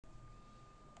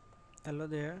Hello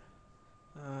there.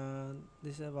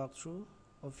 This is a walkthrough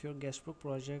of your Guestbook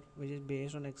project, which is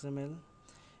based on XML.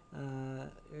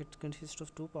 It consists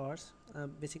of two parts.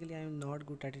 Basically, I am not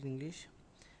good at English.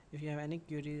 If you have any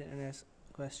queries and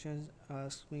questions,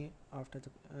 ask me after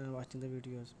watching the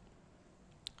videos.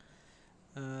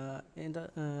 In the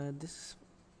This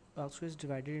walkthrough is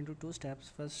divided into two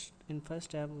steps. First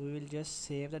step, we will just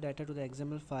save the data to the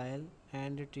XML file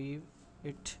and retrieve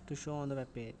it to show on the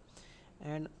web page.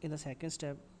 And in the second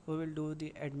step, we will do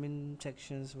the admin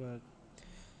sections work.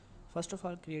 First of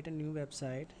all, create a new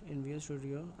website in Visual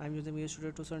Studio. I'm using Visual Studio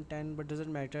 2010, but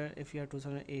doesn't matter if you are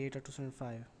 2008 or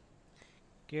 2005.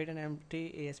 Create an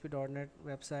empty ASP.NET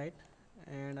website,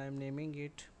 and I'm naming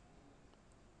it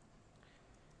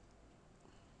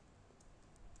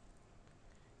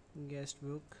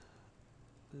Guestbook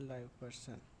Live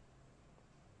Person.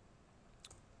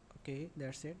 Okay,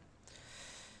 that's it.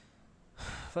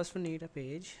 First, we need a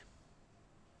page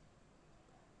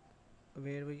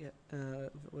where we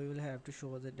will have to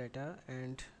show the data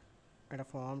and a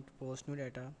form to post new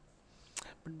data.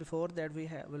 But before that,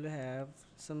 will have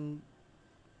some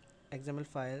XML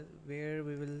file where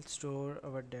we will store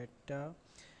our data.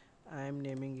 I am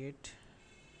naming it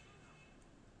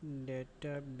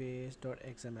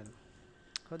database.xml.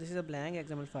 So this is a blank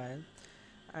XML file.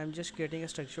 I'm just creating a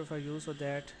structure for you so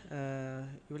that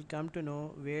you will come to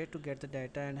know where to get the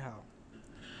data and how.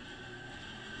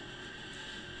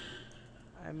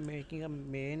 I'm making a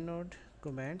main node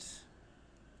commands,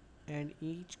 and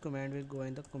each command will go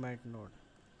in the command node,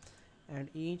 and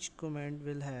each command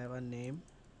will have a name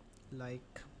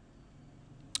like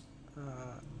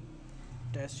uh,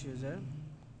 test user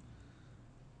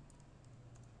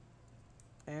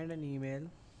and an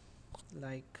email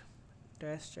like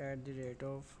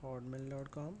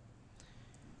test@hotmail.com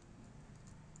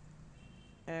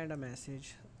and a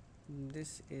message.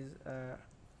 This is a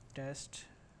test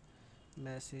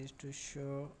message to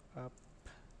show up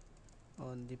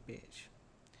on the page.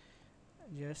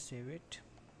 Just save it.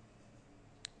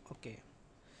 Okay,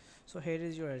 so here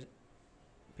is your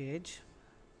page.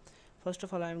 First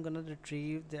of all, I'm gonna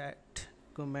retrieve that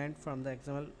command from the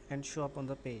XML and show up on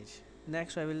the page.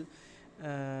 Next, I will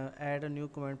add a new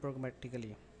command programmatically.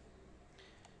 In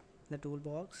the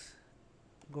toolbox,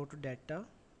 go to data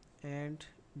and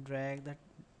drag the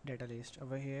data list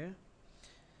over here.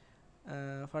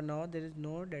 For now, there is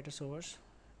no data source.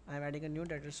 I'm adding a new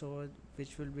data source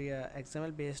which will be a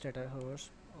XML based data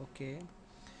source. Okay,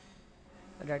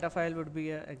 the data file would be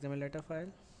a XML data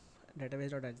file,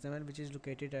 database.xml, which is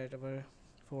located at our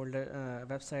folder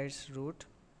website's root.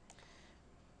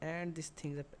 And this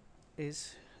thing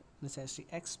is necessary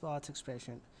XPath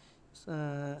expression.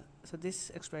 So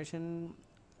this expression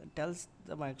tells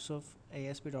the Microsoft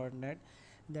ASP.NET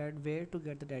that where to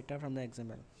get the data from the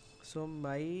XML. So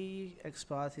my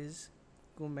XPath is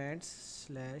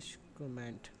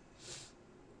command/command.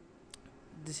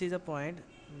 This is a point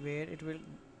where it will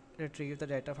retrieve the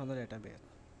data from the database.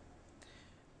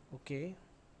 Okay,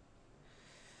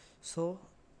 so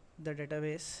the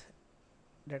data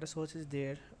source is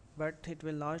there, but it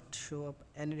will not show up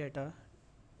any data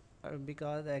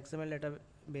because the XML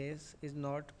database is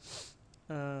not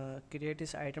create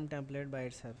this item template by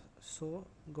itself. So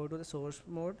go to the source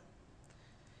mode,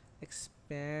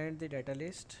 expand the data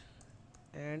list,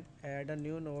 and add a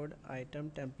new node item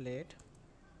template.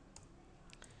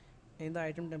 In the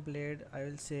item template, I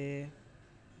will say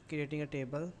creating a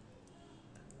table,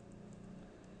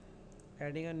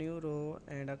 adding a new row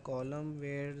and a column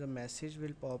where the message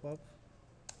will pop up,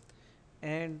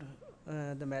 and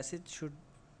the message should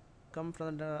come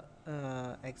from the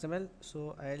XML.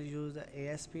 So I'll use the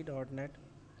ASP.NET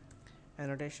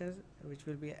annotations, which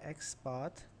will be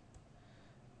XPath,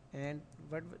 and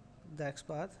the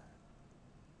XPath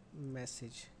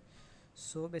message.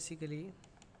 So basically,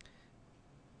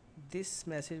 this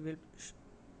message will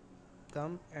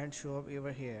come and show up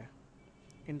over here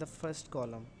in the first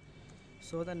column.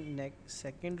 So the next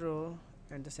second row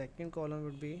and the second column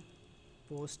would be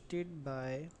posted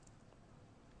by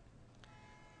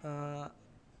uh,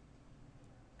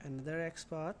 another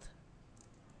XPath,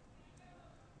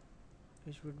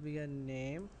 which would be a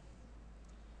name,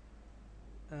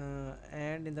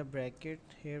 and in the bracket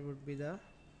here would be the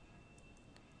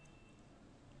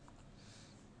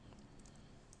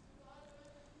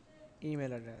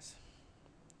email address.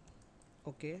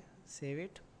 Okay, save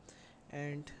it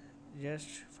and just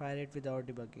file it without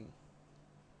debugging.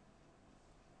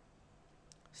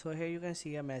 So here you can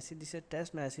see a message. This is a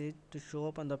test message to show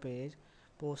up on the page,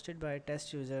 posted by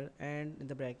test user, and in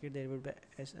the bracket there would be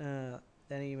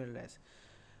an email address.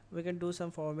 We can do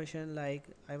some formation like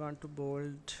I want to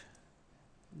bold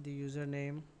the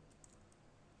username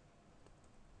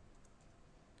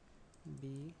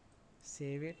b,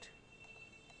 save it,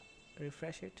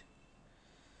 refresh it.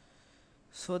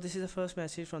 So this is the first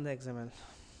message from the XML.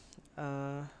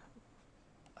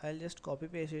 I'll just copy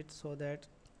paste it so that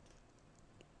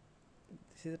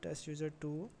this is the test user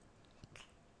 2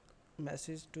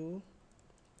 message 2.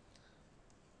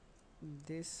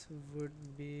 This would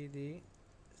be the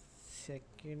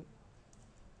second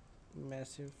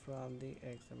message from the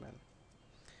XML.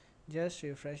 Just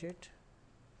refresh it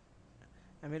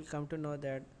and we'll come to know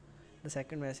that the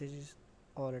second message is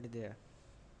already there.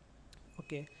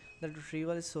 Okay, the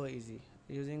retrieval is so easy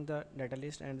using the data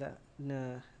list and the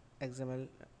XML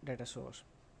data source.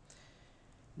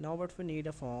 Now what we need,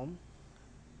 a form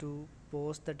to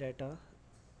post the data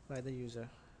by the user.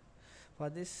 For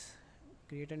this,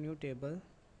 create a new table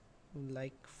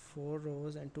like 4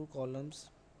 rows and 2 columns.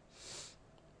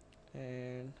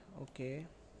 And okay,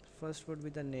 first would be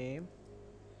the name,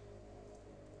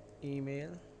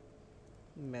 email,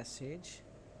 message,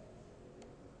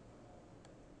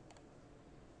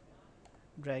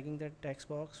 dragging the text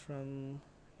box from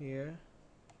here,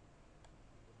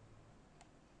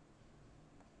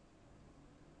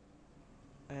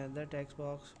 and the text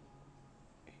box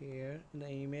here in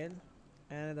the email,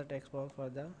 and the text box for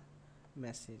the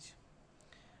message.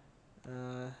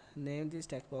 Name these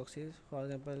text boxes. For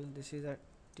example, this is a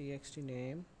txt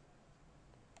name,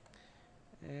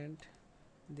 and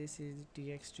this is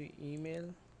txt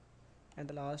email, and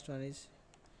the last one is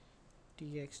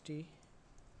txt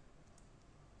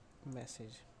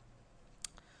message.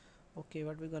 Okay,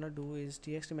 what we're gonna do is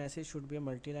txt message should be a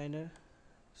multiliner,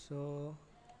 so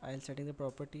I'll setting the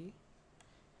property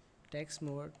text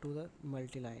mode to the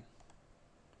multiline.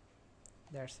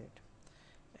 That's it,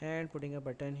 and putting a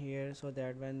button here so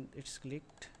that when it's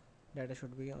clicked, data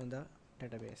should be on the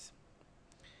database.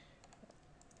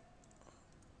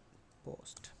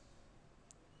 Post.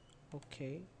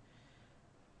 Okay,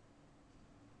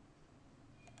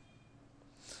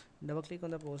 double click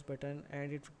on the post button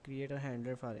and it create a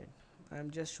handler for it.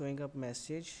 I'm just showing up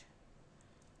message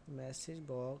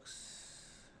box.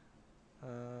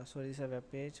 So this is a web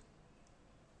page.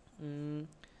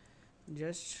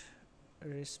 Just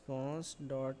response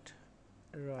dot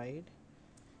write,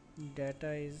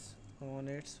 data is on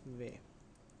its way.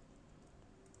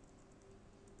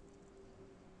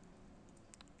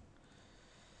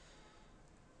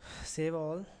 Save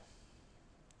all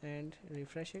and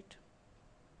refresh it.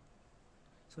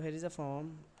 So here is a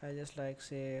form. I just like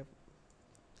say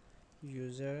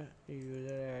user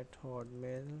at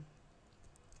hotmail,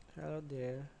 hello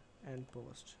there, and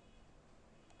post.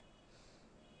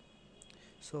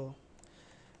 So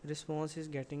response is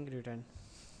getting written.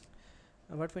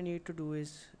 What we need to do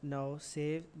is now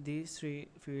save these 3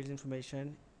 fields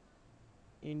information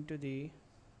into the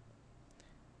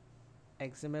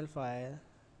XML file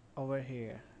over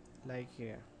here, like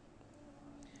here.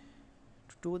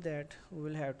 To do that, we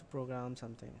will have to program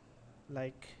something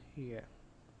like here.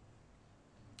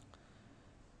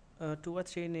 2 or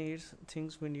 3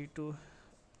 things we need to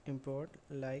import,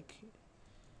 like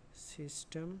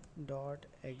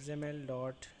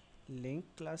system.xml.link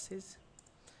classes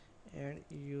and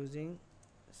using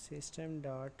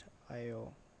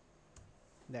system.io.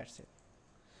 That's it.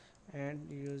 And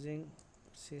using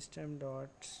system.io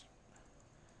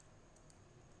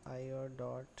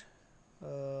dot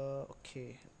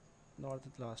okay, not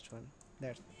the last one.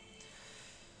 That's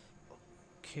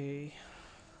okay.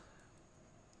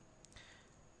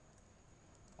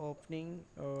 Opening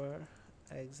our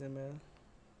XML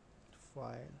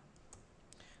file.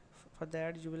 For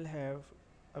that you will have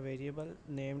a variable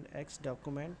named x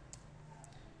document.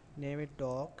 Name it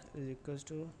doc is equals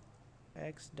to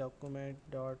x document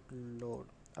dot load.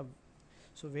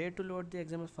 So where to load the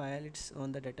XML file? It's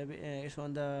on the database. It's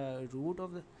on the root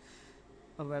of the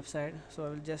website. So I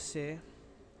will just say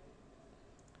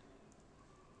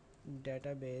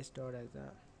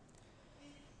database.xml.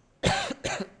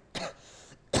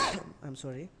 I'm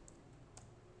sorry.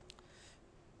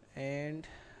 And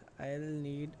I'll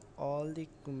need all the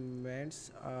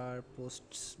comments are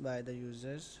posts by the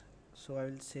users. So I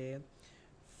will say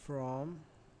from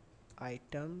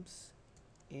items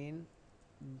in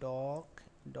doc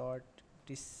dot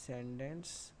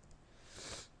descendants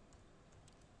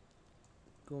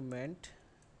comment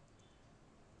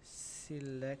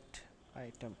select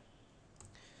item.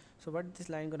 So what this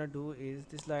line gonna do is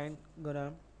this line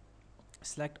gonna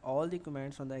select all the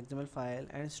comments from the XML file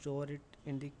and store it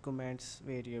in the comments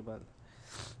variable.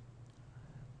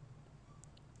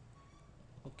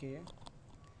 Okay,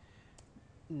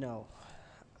 now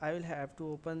I will have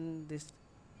to open this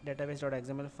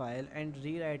database.xml file and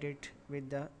rewrite it with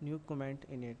the new comment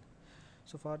in it.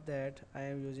 So for that I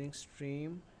am using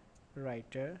stream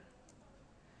writer,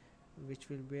 which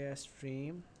will be a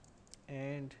stream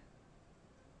and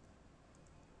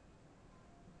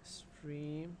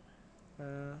stream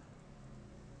uh,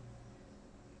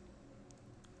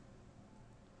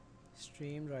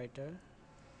 stream writer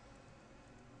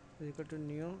is equal to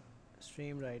new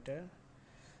stream writer,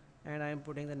 and I am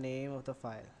putting the name of the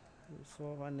file.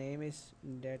 So our name is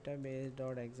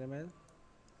database.xml.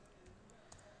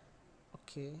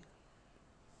 Okay,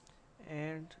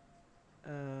 and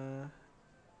uh,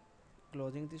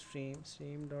 closing the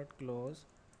stream.close,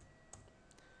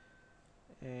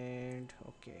 and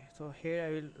okay, so here I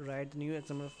will write the new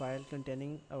XML file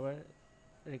containing our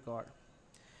record.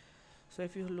 So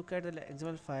if you look at the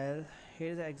XML file,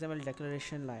 here is the XML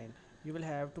declaration line. You will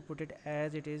have to put it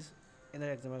as it is in the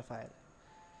XML file.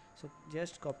 So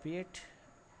just copy it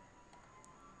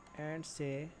and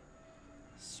say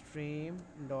stream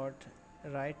dot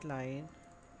write line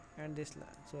and this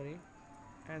line, sorry,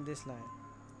 and this line.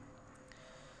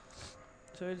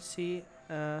 So you'll see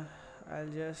I'll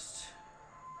just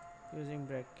using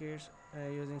brackets,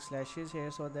 using slashes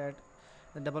here so that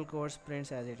the double quotes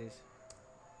prints as it is.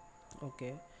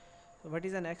 Okay, so what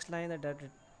is the next line that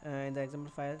in the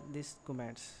XML file? This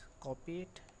commands, copy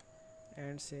it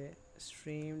and say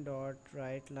stream dot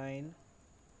write line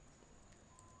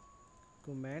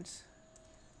comments,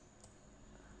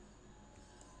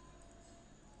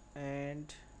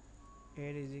 and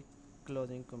here is the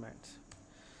closing comments.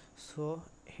 So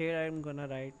here I'm gonna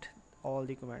write all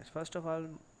the commands. First of all,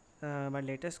 my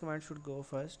latest command should go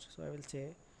first, so I will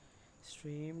say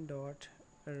stream dot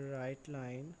write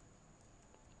line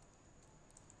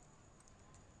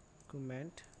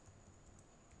comment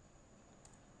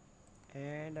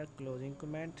and a closing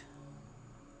comment,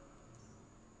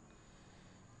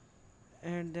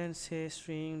 and then say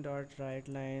stream dot write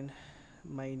line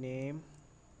my name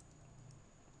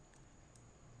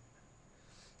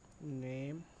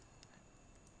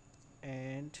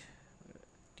and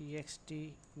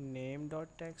txt name dot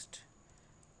text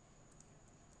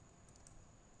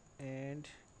and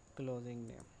closing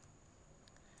name.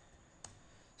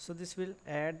 So this will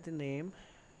add the name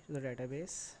to the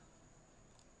database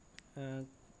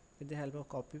with the help of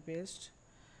copy paste.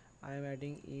 I am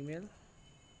adding email,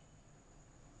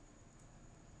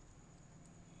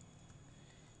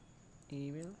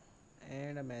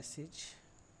 and a message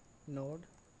node.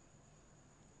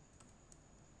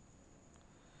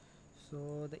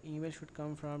 So the email should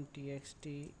come from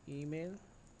txt email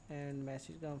and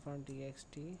message come from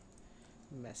txt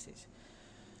message.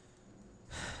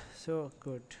 So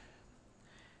good.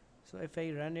 So if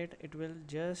I run it, it will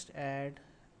just add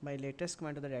my latest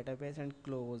command to the database and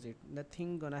close it.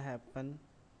 Nothing gonna happen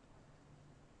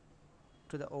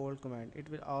to the old command, it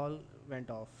will all went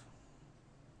off.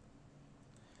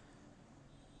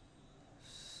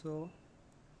 So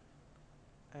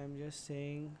I'm just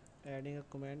saying adding a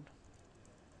command,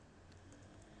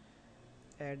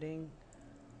 adding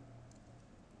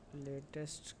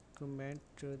latest command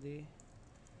to the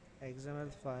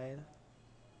XML file,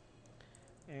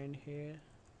 and here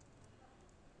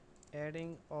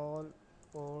adding all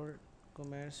old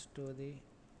commands to the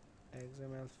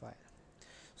XML file.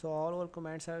 So all our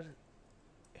commands are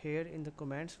here in the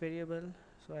commands variable.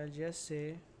 So I'll just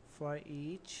say for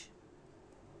each,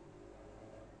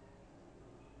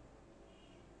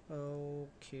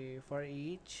 okay, for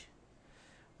each,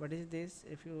 what is this?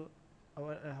 If you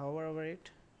hover over it,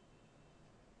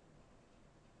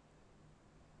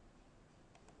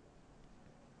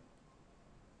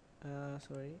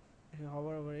 sorry, if you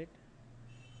hover over it,